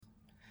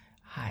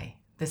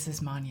This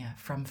is Manya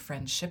from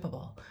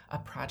Friendshipable, a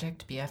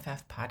Project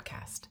BFF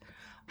podcast.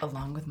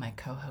 Along with my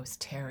co-host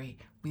Terry,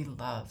 we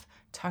love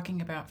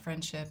talking about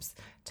friendships,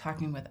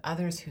 talking with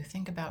others who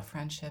think about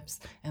friendships,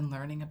 and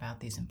learning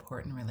about these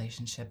important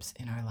relationships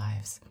in our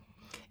lives.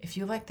 If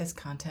you like this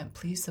content,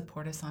 please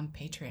support us on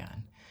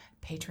Patreon,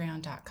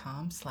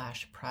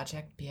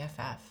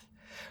 patreon.com/projectbff,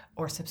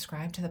 or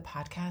subscribe to the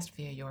podcast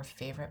via your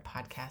favorite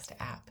podcast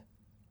app.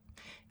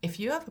 If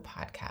you have a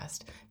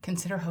podcast,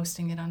 consider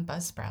hosting it on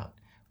Buzzsprout.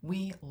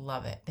 We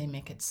love it. They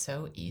make it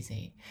so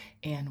easy,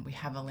 and we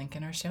have a link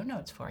in our show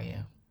notes for you.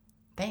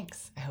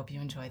 Thanks. I hope you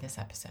enjoy this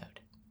episode.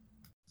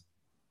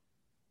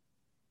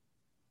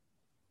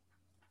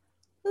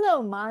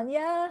 Hello,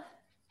 Manya.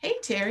 Hey,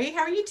 Terry.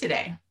 How are you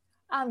today?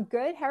 I'm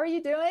good. How are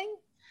you doing?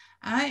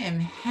 I am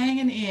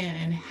hanging in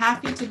and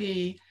happy to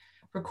be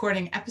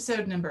recording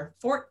episode number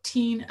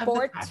 14 of the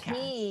podcast.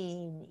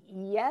 14.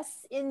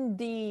 Yes,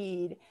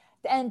 indeed.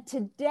 And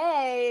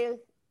today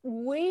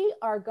we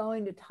are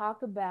going to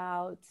talk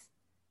about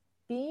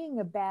being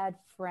a bad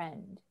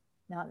friend.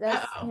 Now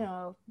that's,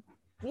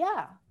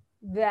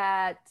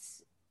 that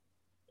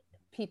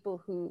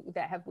people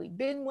have we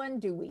been one?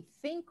 Do we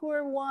think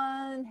we're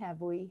one? Have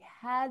we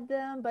had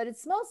them? But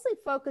it's mostly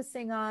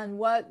focusing on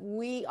what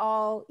we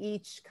all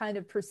each kind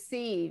of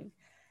perceive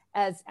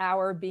as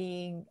our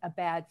being a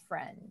bad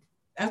friend.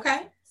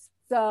 Okay.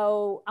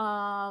 So,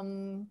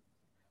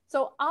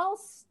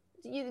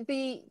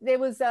 the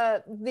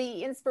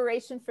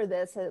inspiration for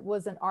this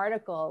was an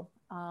article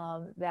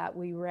that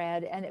we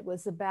read, and it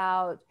was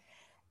about,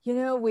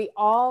 we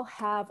all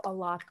have a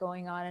lot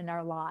going on in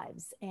our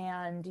lives.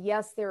 And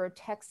yes, there are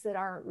texts that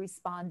aren't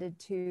responded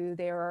to.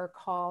 There are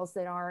calls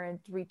that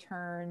aren't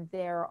returned.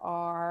 There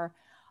are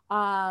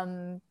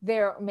cards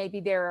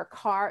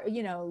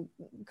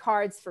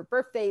for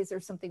birthdays or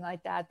something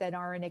like that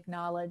aren't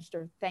acknowledged,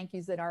 or thank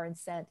yous that aren't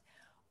sent.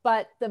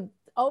 But the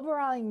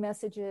overall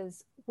message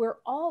is we're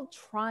all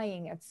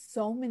trying at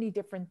so many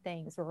different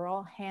things. We're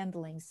all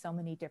handling so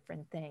many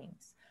different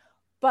things.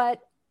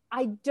 But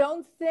I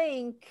don't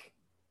think,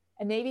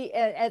 and maybe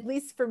at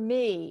least for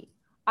me,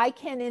 I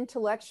can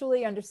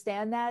intellectually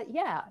understand that.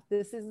 Yeah,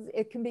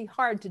 it can be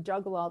hard to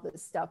juggle all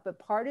this stuff. But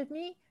part of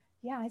me,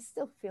 I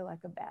still feel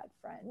like a bad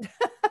friend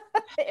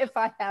if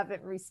I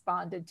haven't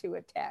responded to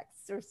a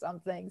text or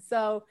something.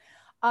 So,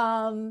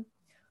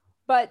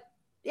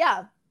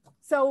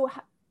 so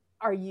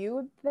are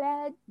you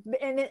bad?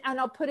 And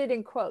I'll put it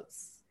in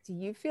quotes. Do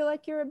you feel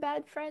like you're a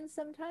bad friend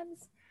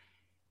sometimes?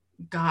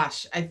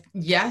 Gosh,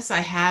 yes, I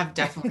have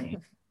definitely.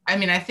 I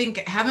mean, I think,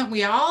 haven't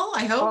we all?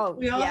 I hope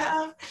we all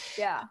have.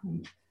 Yeah.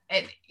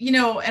 And,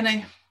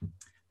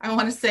 I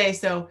want to say,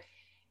 so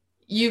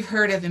you've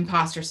heard of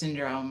imposter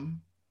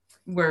syndrome,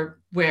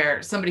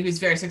 where somebody who's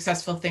very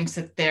successful thinks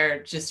that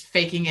they're just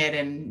faking it,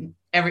 and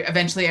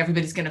eventually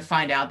everybody's going to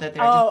find out that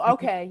they're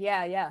okay.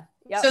 Yeah.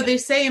 Yep. So they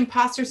say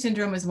imposter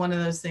syndrome is one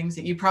of those things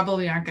that you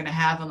probably aren't going to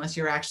have unless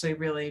you're actually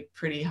really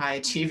pretty high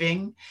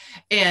achieving.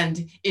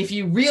 And if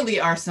you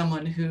really are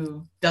someone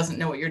who doesn't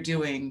know what you're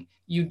doing,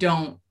 you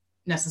don't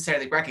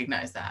necessarily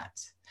recognize that.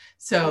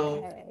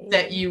 So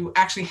that you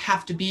actually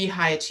have to be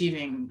high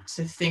achieving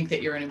to think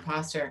that you're an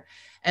imposter.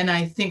 And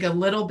I think a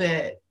little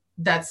bit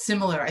that's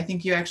similar. I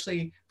think you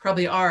actually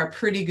probably are a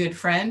pretty good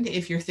friend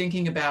if you're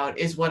thinking about,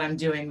 is what I'm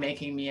doing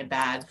making me a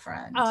bad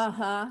friend?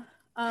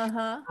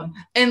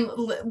 And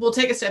we'll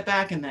take a step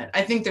back in that.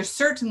 I think there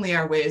certainly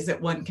are ways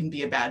that one can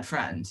be a bad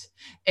friend.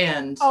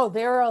 And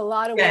there are a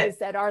lot of ways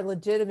that are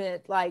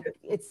legitimate. Like,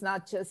 it's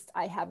not just,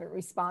 I haven't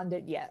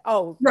responded yet.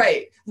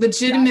 Right.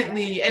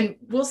 Legitimately. And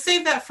we'll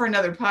save that for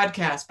another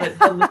podcast, but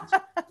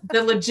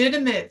the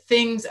legitimate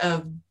things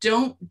of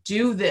don't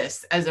do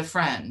this as a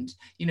friend.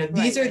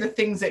 These are the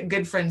things that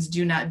good friends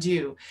do not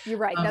do. You're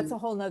right. That's a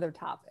whole nother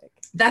topic.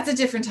 That's a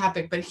different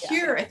topic. But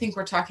here, I think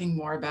we're talking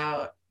more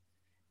about,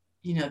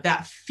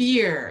 that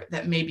fear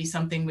that maybe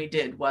something we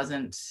did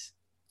wasn't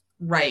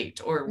right,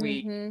 or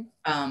we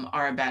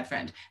are a bad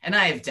friend. And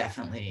I have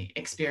definitely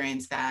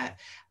experienced that.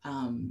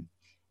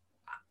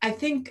 I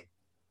think,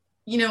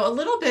 a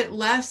little bit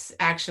less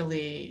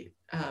actually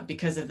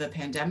because of the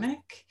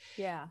pandemic.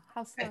 Yeah.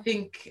 How so? I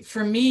think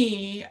for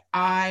me,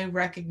 I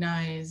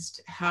recognized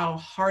how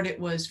hard it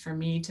was for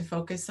me to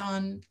focus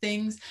on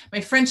things.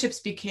 My friendships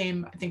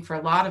became, I think for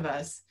a lot of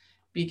us,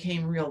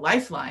 became real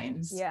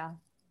lifelines. Yeah.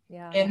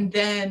 And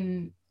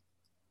then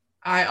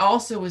I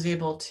also was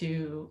able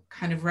to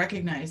kind of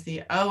recognize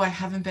I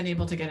haven't been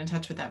able to get in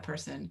touch with that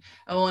person.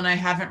 And I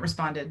haven't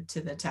responded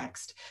to the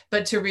text.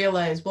 But to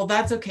realize, well,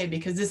 that's okay,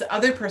 because this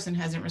other person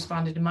hasn't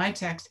responded to my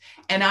text.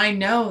 And I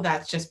know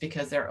that's just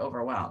because they're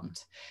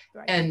overwhelmed.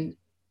 Right. And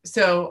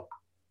so,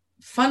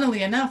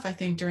 funnily enough, I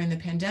think during the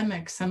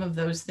pandemic, some of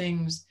those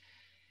things,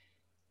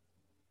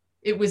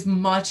 it was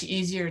much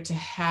easier to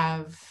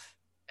have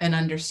an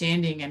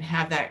understanding and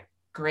have that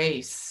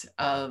grace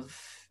of,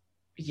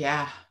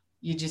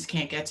 you just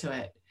can't get to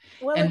it.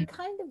 Well, I'm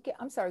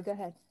sorry, go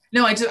ahead.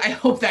 No, I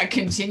hope that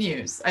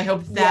continues. I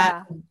hope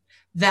that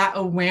that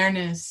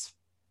awareness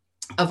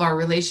of our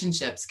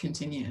relationships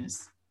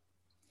continues.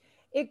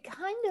 It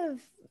kind of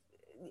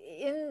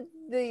in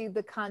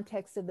the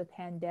context of the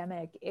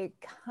pandemic, it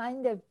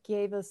kind of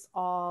gave us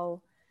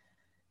all,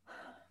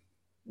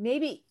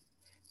 maybe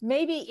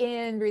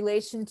in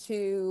relation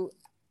to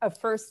a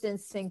first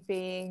instinct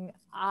being,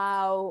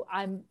 oh,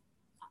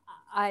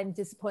 I'm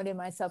disappointed in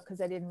myself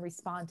because I didn't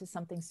respond to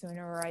something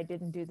sooner, or I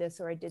didn't do this,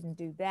 or I didn't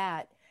do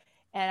that.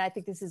 And I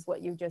think this is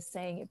what you're just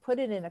saying. It put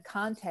it in a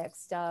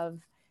context of,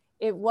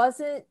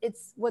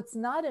 what's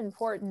not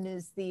important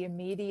is the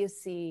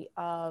immediacy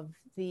of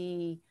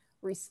the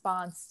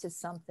response to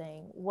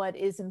something. What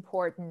is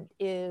important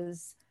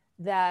is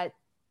that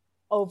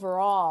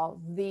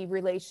overall the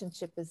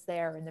relationship is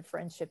there and the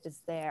friendship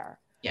is there.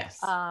 Yes.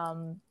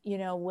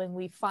 When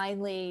we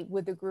finally,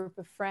 with a group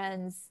of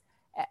friends,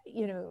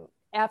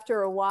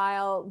 after a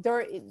while,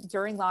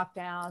 during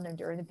lockdown and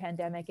during the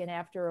pandemic, and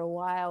after a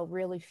while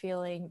really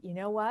feeling, you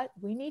know what,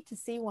 we need to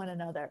see one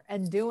another,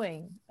 and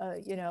doing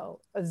a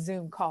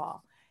Zoom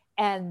call,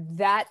 and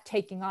that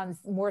taking on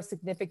more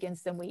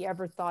significance than we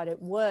ever thought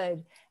it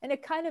would. And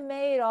it kind of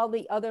made all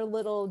the other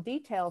little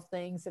detail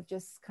things of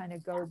just kind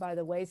of go by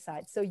the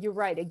wayside. So you're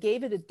right, it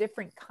gave it a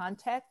different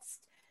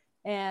context,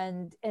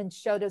 and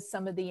showed us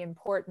some of the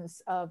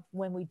importance of,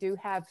 when we do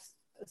have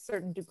a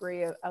certain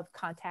degree of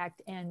contact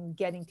and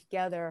getting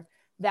together,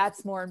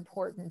 that's more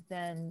important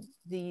than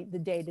the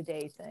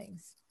day-to-day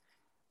things.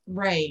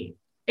 Right.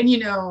 And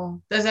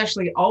that's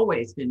actually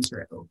always been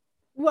true.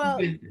 Well,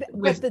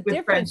 but the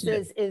difference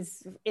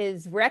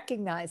is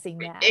recognizing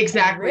that.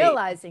 Exactly. And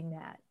realizing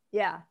that.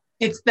 Yeah.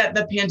 It's that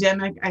the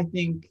pandemic, I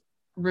think,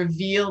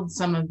 revealed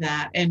some of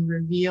that, and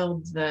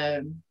revealed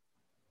the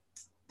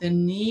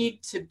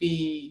need to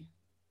be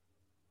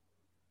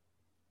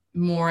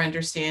more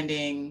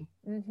understanding.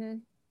 Mm-hmm.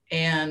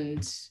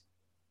 And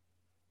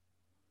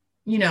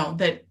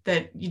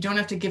that you don't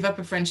have to give up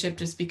a friendship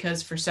just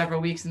because for several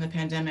weeks in the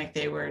pandemic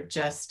they were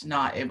just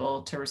not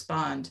able to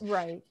respond.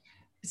 Right.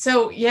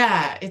 So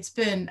yeah, it's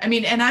been,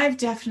 and I've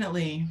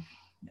definitely,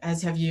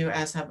 as have you,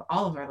 as have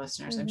all of our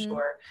listeners, mm-hmm. I'm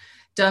sure,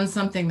 done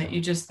something that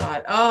you just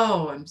thought,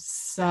 oh, I'm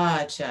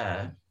such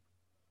a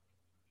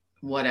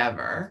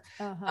whatever.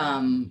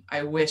 Uh-huh.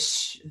 I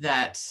wish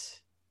that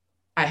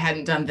I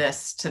hadn't done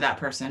this to that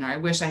person, or I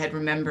wish I had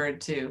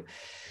remembered to.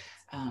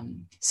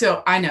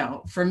 So I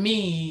know for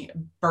me,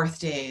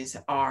 birthdays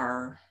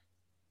are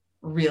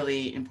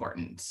really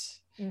important.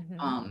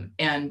 Mm-hmm.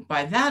 And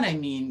by that, I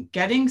mean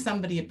getting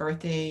somebody a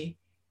birthday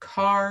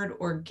card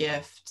or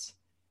gift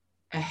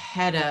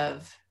ahead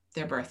of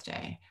their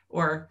birthday,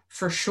 or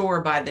for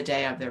sure by the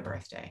day of their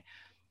birthday.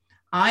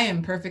 I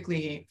am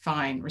perfectly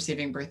fine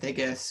receiving birthday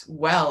gifts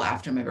well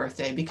after my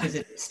birthday, because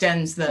it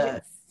extends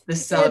the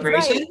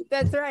celebration.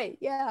 That's right.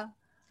 Yeah.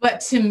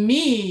 But to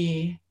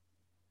me,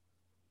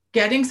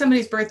 getting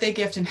somebody's birthday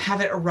gift and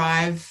have it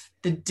arrive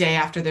the day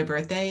after their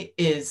birthday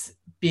is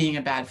being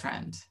a bad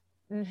friend.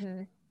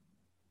 Mm-hmm.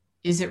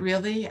 Is it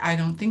really? I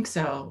don't think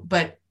so.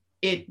 But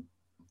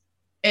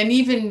and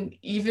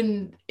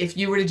even if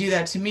you were to do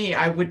that to me,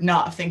 I would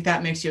not think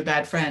that makes you a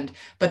bad friend.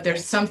 But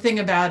there's something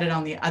about it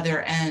on the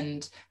other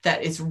end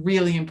that is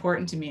really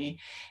important to me.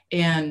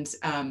 And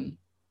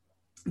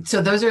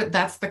so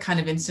that's the kind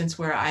of instance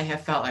where I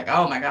have felt like,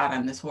 oh my God,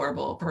 I'm this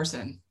horrible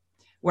person,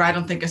 where I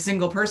don't think a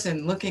single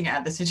person looking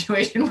at the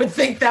situation would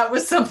think that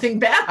was something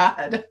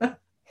bad.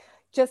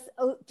 Just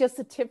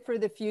a tip for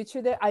the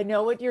future, that I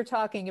know what you're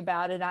talking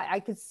about, and I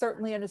could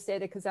certainly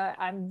understand it, because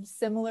I'm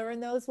similar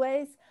in those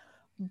ways.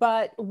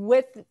 But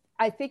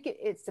I think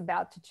it's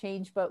about to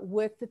change, but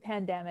with the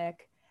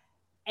pandemic,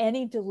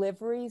 any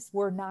deliveries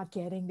were not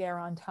getting there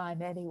on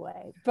time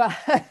anyway. But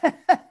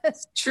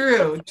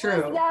true.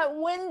 That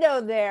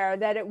window there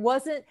that it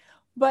wasn't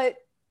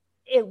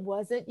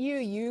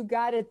you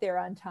got it there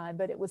on time,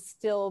 but it was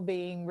still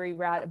being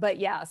rerouted. But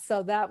yeah,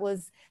 so that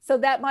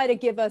might have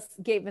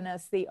given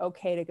us the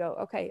okay to go,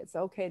 okay, it's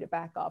okay to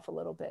back off a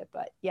little bit.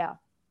 But yeah.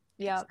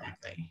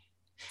 Exactly.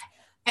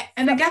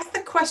 And I guess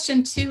the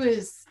question too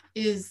is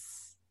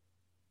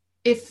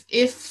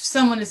if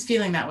someone is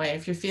feeling that way,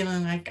 if you're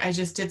feeling like, I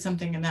just did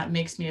something and that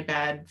makes me a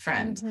bad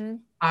friend, mm-hmm.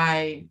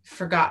 I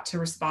forgot to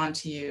respond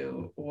to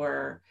you,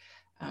 or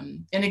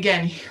and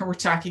again, here we're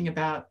talking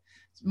about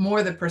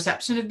more the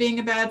perception of being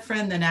a bad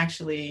friend than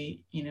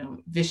actually,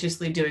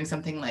 viciously doing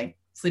something like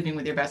sleeping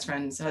with your best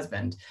friend's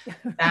husband.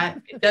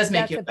 That it does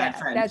make you a bad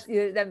friend.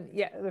 Officially.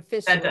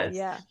 That does.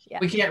 Yeah.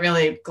 We can't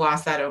really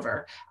gloss that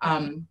over.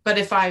 But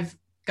if I've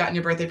gotten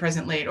your birthday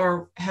present late,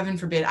 or heaven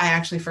forbid, I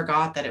actually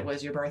forgot that it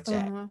was your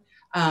birthday,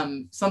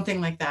 something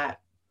like that.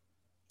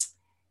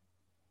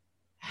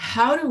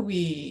 How do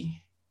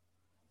we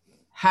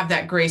have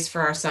that grace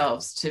for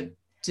ourselves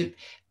to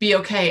be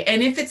okay?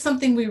 And if it's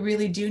something we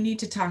really do need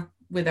to talk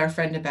with our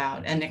friend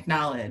about and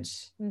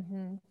acknowledge,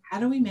 mm-hmm. how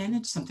do we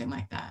manage something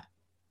like that?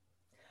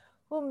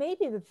 Well,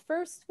 maybe the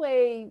first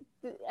way,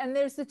 and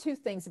there's the two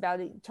things about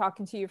it,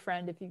 talking to your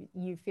friend if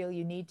you feel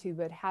you need to,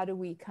 but how do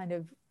we kind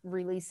of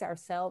release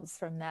ourselves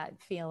from that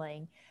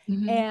feeling?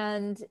 Mm-hmm.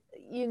 And,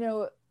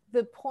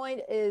 the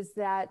point is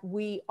that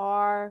we're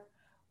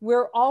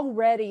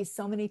already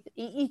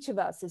each of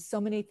us is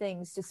so many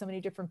things to so many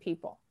different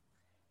people,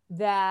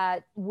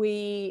 that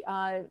we,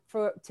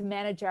 to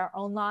manage our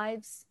own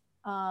lives,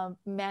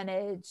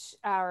 manage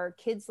our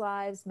kids'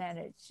 lives,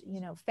 manage,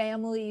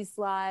 families'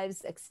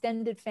 lives,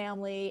 extended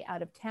family,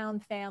 out of town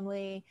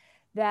family,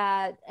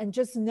 and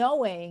just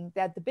knowing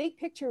that the big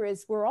picture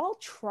is we're all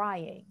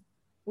trying.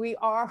 We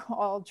are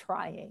all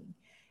trying.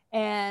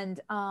 And,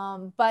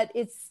 but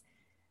it's,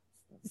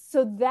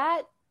 so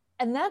that,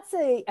 and that's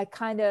a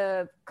kind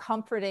of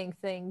comforting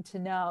thing to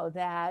know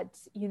that,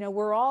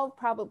 we're all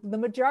probably, the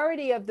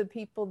majority of the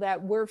people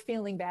that we're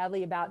feeling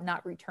badly about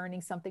not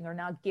returning something or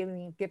not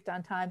giving a gift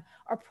on time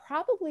are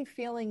probably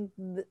feeling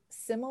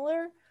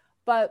similar,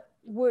 but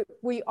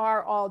we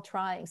are all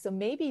trying. So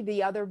maybe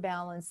the other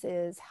balance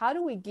is, how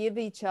do we give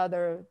each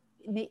other,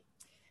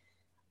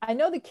 I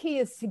know the key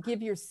is to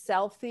give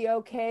yourself the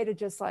okay to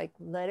just like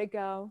let it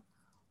go.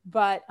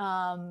 But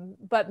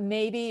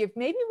maybe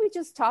we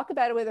just talk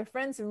about it with our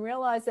friends and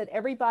realize that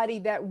everybody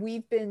that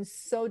we've been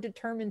so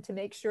determined to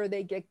make sure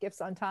they get gifts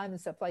on time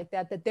and stuff like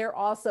that, that they're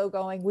also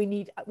going, we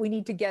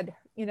need to get,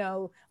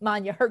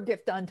 Manya her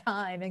gift on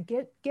time, and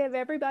give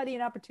everybody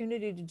an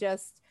opportunity to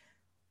just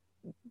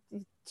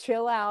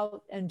chill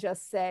out and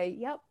just say,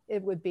 yep,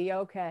 it would be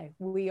okay.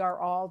 We are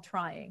all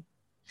trying.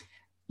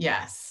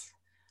 Yes.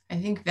 I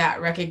think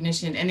that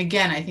recognition, and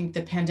again, I think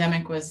the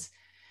pandemic was,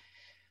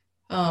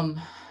 for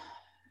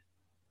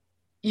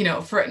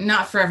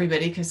not for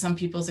everybody, because some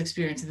people's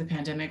experience of the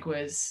pandemic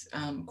was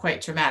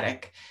quite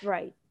traumatic.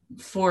 Right.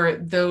 For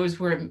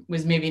those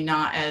was maybe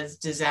not as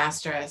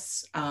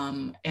disastrous,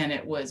 and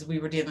we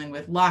were dealing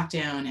with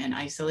lockdown and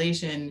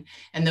isolation,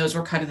 and those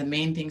were kind of the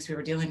main things we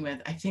were dealing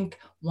with. I think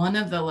one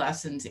of the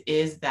lessons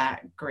is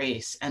that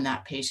grace and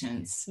that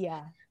patience.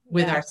 Yeah.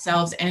 With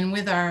ourselves and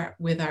with our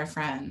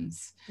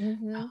friends.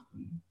 Mm-hmm.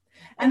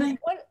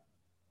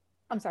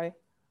 I'm sorry.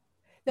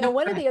 Now,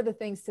 one of the other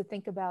things to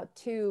think about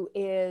too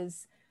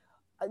is,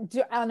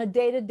 on a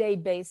day-to-day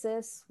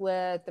basis,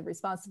 with the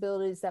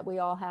responsibilities that we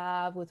all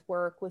have with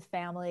work, with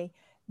family,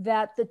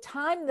 that the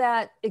time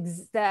that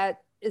is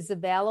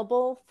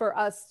available for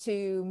us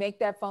to make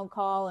that phone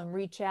call and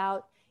reach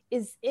out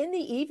is in the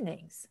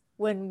evenings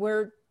when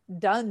we're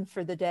done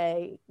for the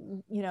day,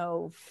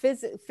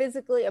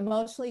 physically,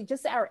 emotionally,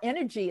 just our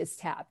energy is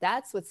tapped.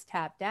 That's what's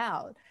tapped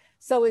out.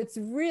 So it's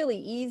really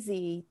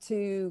easy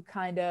to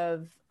kind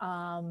of,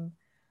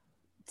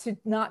 to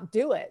not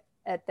do it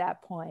at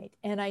that point.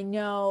 And I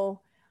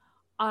know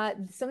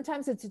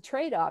sometimes it's a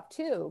trade-off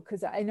too,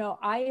 because I know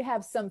I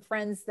have some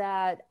friends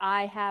that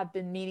I have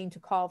been meaning to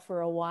call for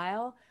a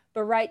while,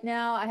 but right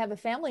now I have a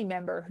family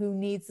member who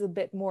needs a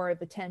bit more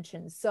of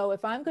attention. So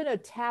if I'm going to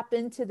tap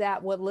into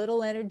that, what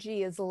little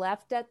energy is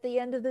left at the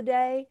end of the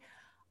day,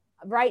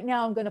 right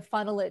now I'm going to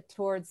funnel it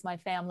towards my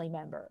family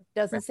member.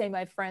 Doesn't say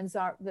my friends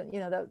aren't,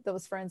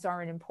 those friends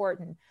aren't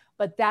important,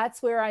 but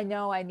that's where I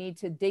know I need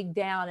to dig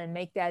down and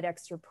make that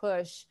extra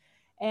push.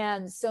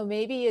 And so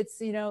maybe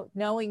it's,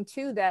 knowing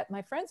too that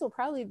my friends will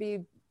probably be,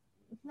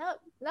 not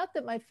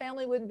that my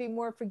family wouldn't be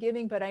more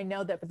forgiving, but I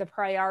know that the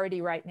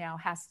priority right now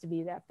has to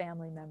be that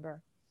family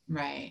member.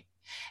 Right.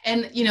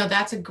 And,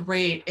 that's a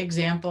great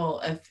example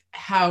of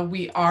how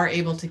we are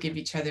able to give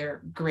each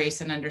other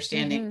grace and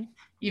understanding, mm-hmm.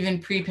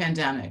 even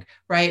pre-pandemic,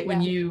 right?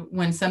 Yeah.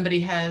 When somebody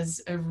has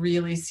a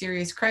really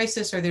serious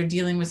crisis, or they're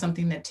dealing with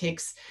something that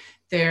takes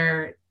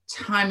their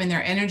time and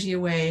their energy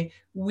away,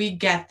 we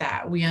get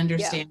that. We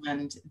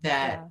understand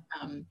that,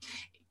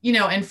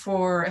 and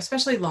for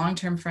especially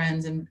long-term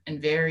friends and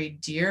very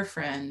dear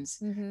friends,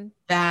 mm-hmm.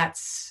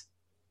 that's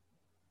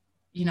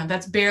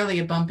barely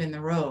a bump in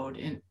the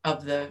road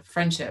of the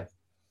friendship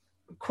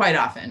quite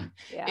often.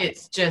 Yeah.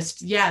 It's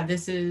just,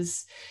 this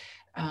is,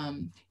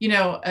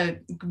 a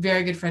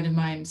very good friend of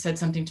mine said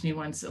something to me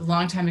once a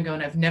long time ago,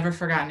 and I've never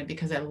forgotten it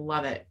because I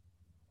love it,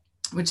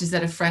 which is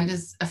that a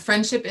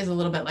friendship is a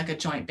little bit like a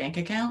joint bank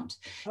account.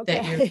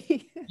 Okay.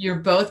 That you're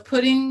both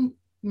making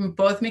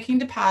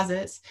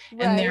deposits,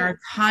 right. And there are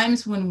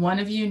times when one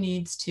of you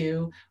needs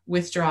to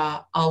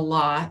withdraw a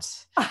lot.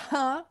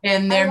 Uh-huh.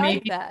 And there may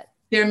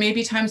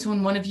be times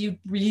when one of you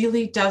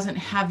really doesn't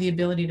have the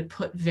ability to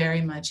put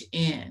very much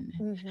in,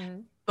 mm-hmm.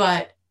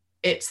 but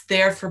it's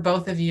there for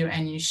both of you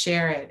and you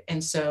share it.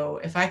 And so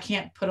if I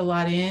can't put a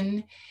lot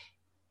in,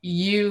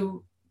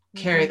 you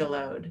carry mm-hmm. the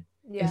load.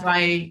 Yeah. If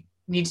I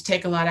need to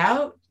take a lot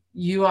out,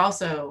 you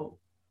also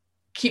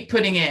keep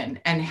putting in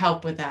and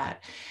help with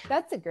that.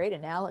 That's a great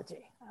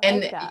analogy. I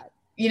like that.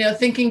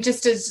 Thinking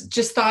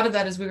just thought of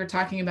that as we were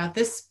talking about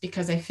this,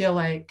 because I feel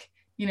like,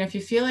 if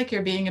you feel like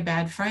you're being a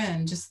bad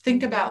friend, just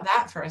think mm-hmm. about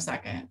that for a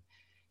second.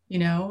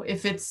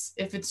 If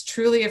it's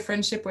truly a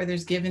friendship where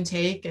there's give and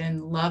take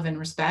and love and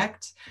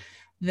respect,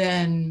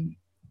 then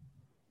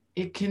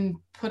it can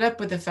put up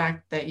with the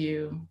fact that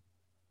you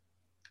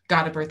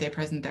got a birthday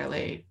present there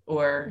late,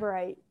 or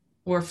right.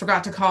 or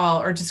forgot to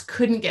call, or just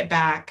couldn't get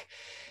back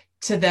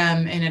to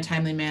them in a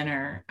timely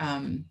manner.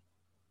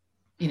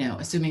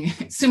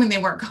 Assuming they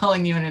weren't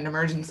calling you in an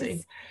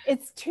emergency.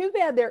 It's too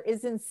bad there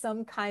isn't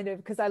some kind of,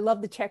 because I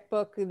love the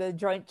checkbook, the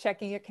joint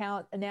checking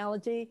account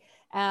analogy.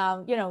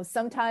 You know,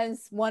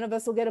 sometimes one of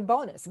us will get a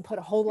bonus and put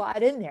a whole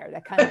lot in there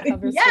that kind of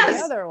covers for the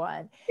Yes, other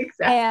one.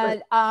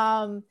 exactly.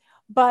 And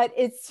but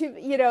it's to,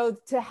 you know,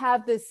 to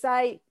have the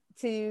sight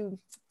to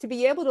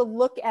be able to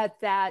look at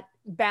that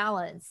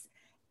balance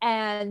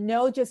and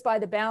know just by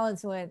the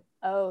balance when,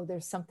 oh,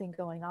 there's something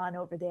going on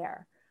over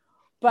there.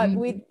 But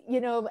we,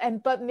 you know,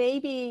 and but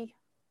maybe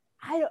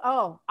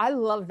I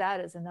love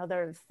that as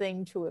another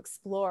thing to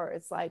explore.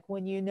 It's like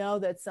when you know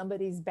that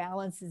somebody's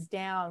balance is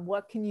down,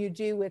 what can you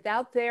do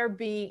without their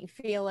being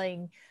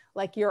feeling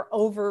like you're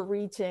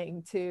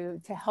overreaching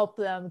to help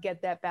them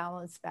get that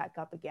balance back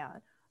up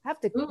again? Have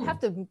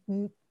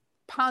to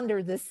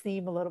ponder this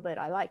theme a little bit.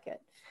 I like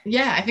it.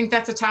 Yeah, I think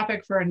that's a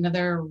topic for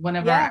another one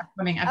of our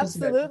upcoming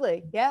episodes.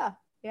 Absolutely. Yeah.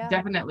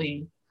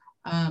 Definitely.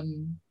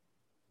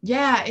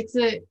 Yeah, it's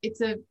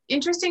a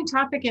interesting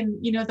topic.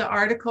 And, you know, the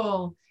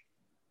article,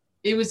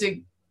 it was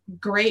a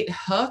great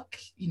hook,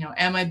 you know,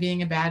 am I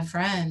being a bad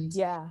friend?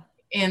 Yeah.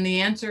 And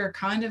the answer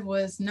kind of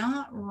was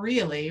not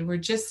really. We're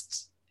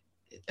just,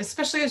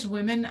 especially as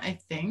women, I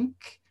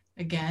think,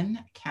 again,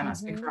 I cannot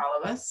speak for all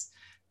of us,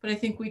 but I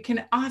think we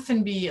can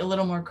often be a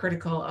little more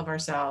critical of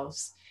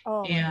ourselves.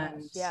 Oh,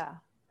 and gosh, yeah.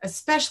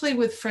 Especially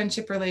with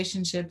friendship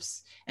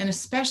relationships, and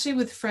especially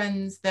with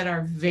friends that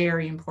are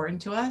very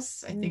important to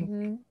us. I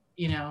think,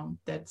 you know,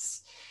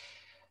 that's,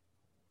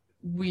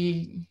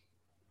 we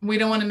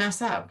don't want to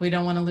mess up. We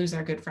don't want to lose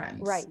our good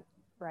friends.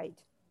 Right.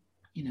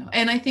 You know,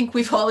 and I think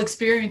we've all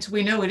experienced,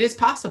 we know it is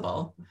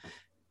possible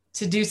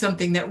to do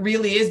something that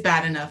really is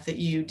bad enough that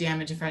you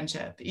damage a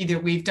friendship. Either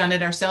we've done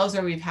it ourselves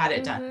or we've had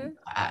it done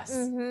to us.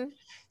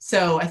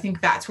 So I think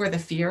that's where the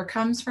fear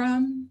comes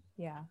from.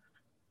 Yeah.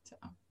 So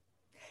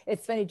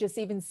it's funny, just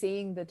even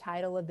seeing the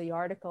title of the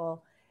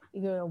article,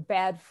 you know,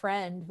 bad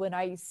friend, when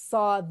I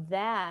saw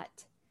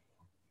that,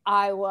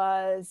 I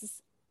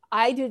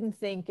didn't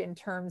think in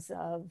terms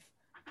of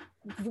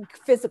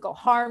physical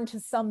harm to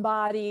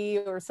somebody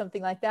or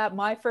something like that.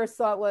 My first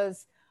thought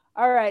was,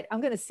 all right,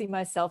 I'm going to see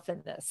myself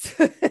in this.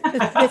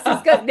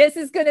 This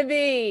is going to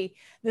be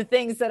the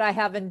things that I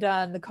haven't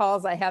done, the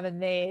calls I haven't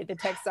made, the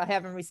texts I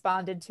haven't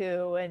responded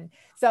to. And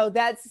so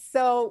that's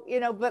so,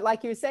 you know, but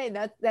like you're saying,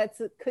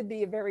 that's could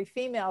be a very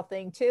female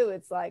thing too.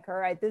 It's like, all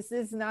right, this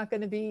is not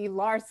going to be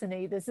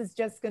larceny. This is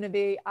just going to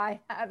be, I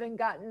haven't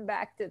gotten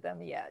back to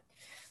them yet.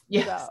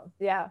 Yes. So,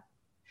 yeah.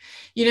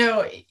 You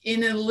know,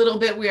 in a little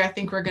bit, I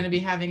think we're going to be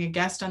having a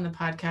guest on the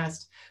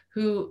podcast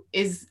who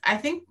is, I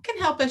think, can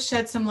help us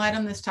shed some light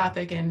on this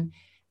topic. And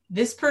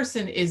this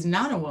person is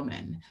not a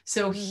woman.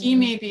 So he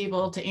may be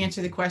able to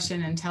answer the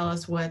question and tell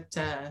us what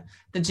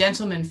the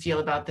gentlemen feel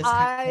about this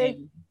kind of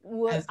thing.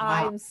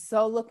 I'm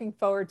so looking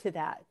forward to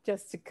that,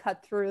 just to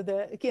cut through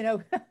the, you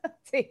know,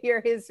 to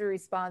hear his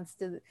response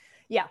to,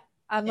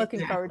 I'm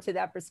looking forward to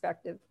that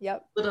perspective.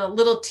 Yep.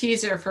 Little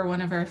teaser for one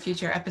of our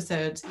future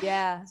episodes.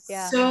 Yeah.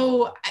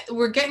 So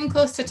we're getting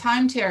close to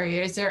time, Terry.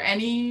 Is there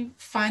any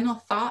final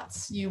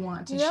thoughts you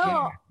want to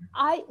share?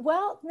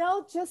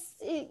 Just,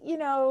 you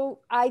know,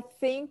 I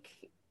think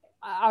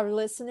our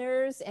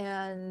listeners,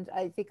 and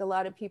I think a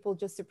lot of people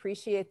just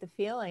appreciate the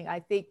feeling.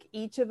 I think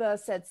each of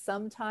us at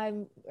some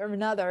time or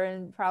another,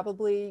 and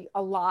probably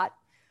a lot,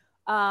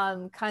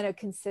 kind of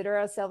consider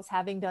ourselves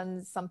having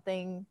done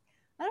something,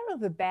 I don't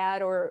know if it's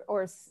bad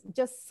or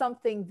just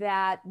something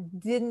that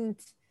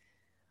didn't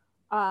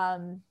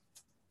honor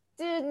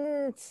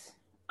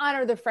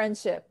the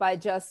friendship by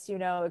just, you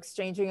know,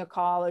 exchanging a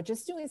call or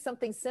just doing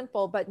something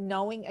simple, but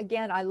knowing,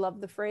 again, I love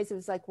the phrase. It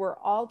was like, we're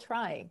all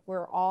trying,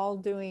 we're all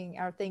doing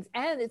our things,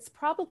 and it's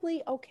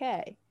probably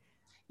okay.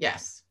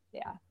 Yes.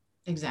 Yeah,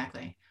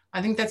 exactly.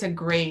 I think that's a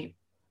great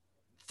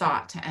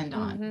thought to end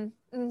on.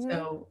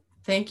 So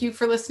thank you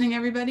for listening,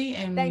 everybody.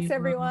 And thanks,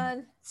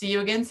 everyone. See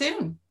you again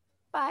soon.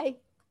 Bye.